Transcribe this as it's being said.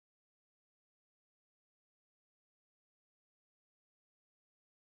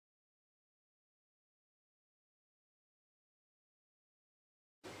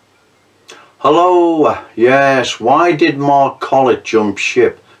Hello, yes, why did Mark Collett jump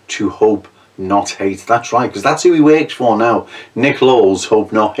ship to hope not hate? That's right, because that's who he works for now. Nick Lowell's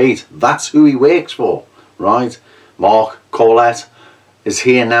Hope Not Hate, that's who he works for, right? Mark Collett is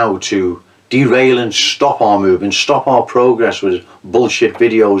here now to derail and stop our movement, stop our progress with bullshit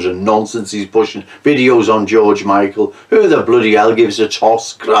videos and nonsense he's pushing. Videos on George Michael, who the bloody hell gives a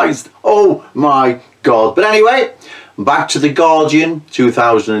toss? Christ, oh my God. But anyway, back to The Guardian,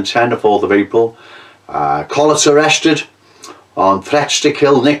 2010, the 4th of April. Collett's arrested on threats to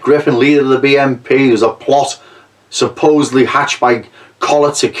kill Nick Griffin, leader of the BNP. There's a plot supposedly hatched by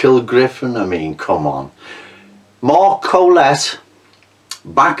Collett to kill Griffin. I mean, come on. Mark Collett,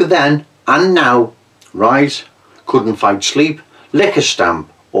 back then and now, right, couldn't fight sleep, lick a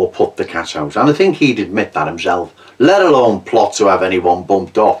stamp or put the cat out. And I think he'd admit that himself, let alone plot to have anyone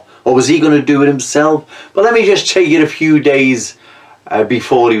bumped off. Or was he going to do it himself? But let me just take it a few days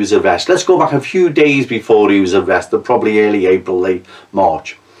before he was arrested. Let's go back a few days before he was arrested, probably early April, late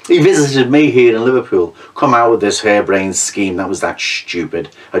March. He visited me here in Liverpool, come out with this harebrained scheme that was that stupid.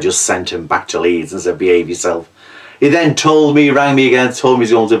 I just sent him back to Leeds and said, behave yourself. He then told me, rang me again, told me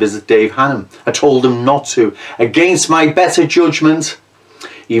he's going to visit Dave Hannam. I told him not to. Against my better judgment,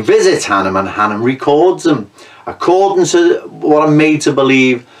 he visits Hannam and Hannam records him. According to what I'm made to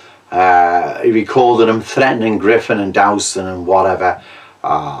believe, he recorded him threatening Griffin and Dowson and whatever.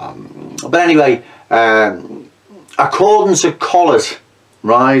 But anyway, according to Collett,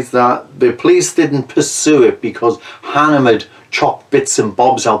 right, that the police didn't pursue it because Hannam had chopped bits and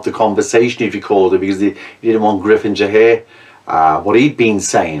bobs out the conversation he'd recorded because he didn't want Griffin to hear what he'd been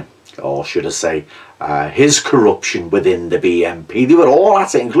saying, or should I say, his corruption within the BNP. They were all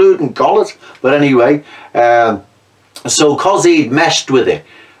at it, including Collett. But anyway, so because he'd messed with it,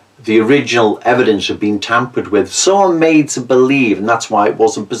 the original evidence had been tampered with. So I'm made to believe, and that's why it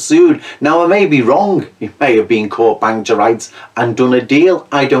wasn't pursued. Now, I may be wrong. He may have been caught bang to rights and done a deal.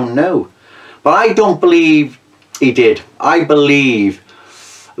 I don't know. But I don't believe he did. I believe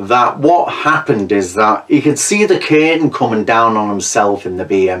that what happened is that he could see the curtain coming down on himself in the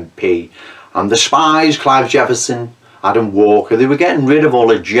BNP. And the spies, Clive Jefferson, Adam Walker, they were getting rid of all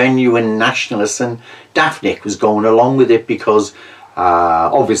the genuine nationalists, and Daphne was going along with it because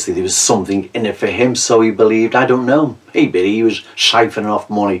obviously there was something in it for him, so he believed. I don't know, maybe he was siphoning off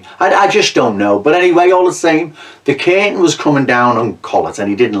money. I just don't know. But anyway, all the same, the curtain was coming down on Collett and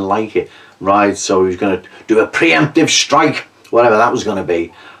he didn't like it, right? So he was going to do a preemptive strike, whatever that was going to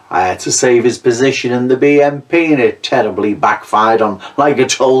be, to save his position in the BNP, and it terribly backfired on, like I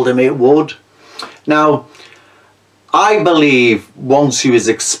told him it would. Now, I believe once he was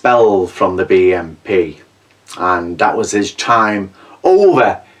expelled from the BNP, and that was his time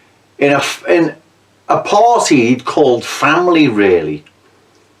over in a party he'd called family, really.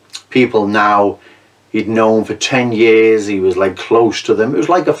 People now he'd known for 10 years, he was like close to them. It was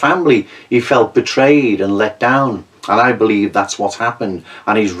like a family. He felt betrayed and let down, and I believe that's what's happened,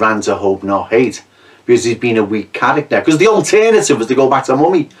 and he's ran to Hope Not Hate because he's been a weak character. Because the alternative was to go back to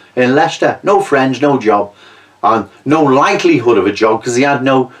Mummy in Leicester. No friends, no job, and no likelihood of a job because he had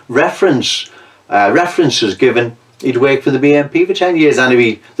no references given. He'd worked for the BNP for 10 years, and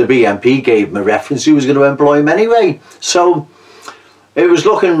if the BNP gave him a reference, he was going to employ him anyway. So it was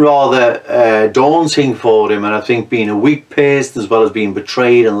looking rather daunting for him, and I think being a weak person as well as being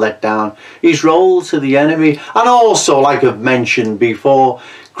betrayed and let down, he's rolled to the enemy. And also, like I've mentioned before,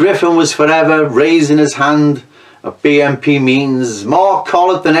 Griffin was forever raising his hand at BNP meetings. Mark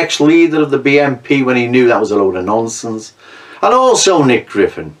Collett, the next leader of the BNP, when he knew that was a load of nonsense. And also Nick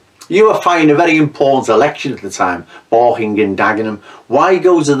Griffin. You were fighting a very important election at the time, barking and Dagenham. Why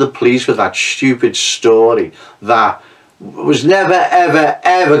go to the police with that stupid story that was never, ever,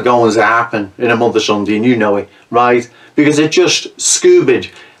 ever going to happen in a month or something, and you know it, right? Because it just scubaed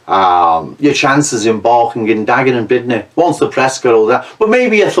your chances in barking and Dagenham, didn't it? Once the press got all that. But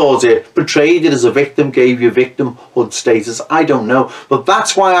maybe you thought it portrayed it as a victim, gave you victimhood status. I don't know. But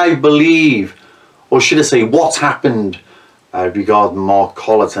that's why I believe, or should I say, what's happened regarding Mark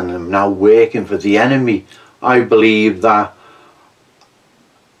Collett and him now working for the enemy. I believe that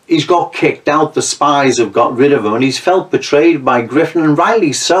he's got kicked out, the spies have got rid of him, and he's felt betrayed by Griffin, and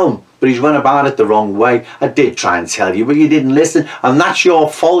rightly so, but he's went about it the wrong way. I did try and tell you, but you didn't listen, and that's your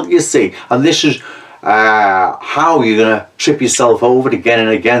fault, you see. And this is how you're going to trip yourself over again and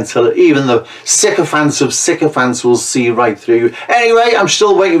again till even the sycophants of sycophants will see right through you. Anyway, I'm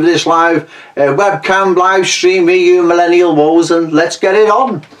still waiting for this live webcam live stream, me, you millennial woes, and let's get it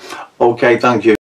on. Okay, thank you.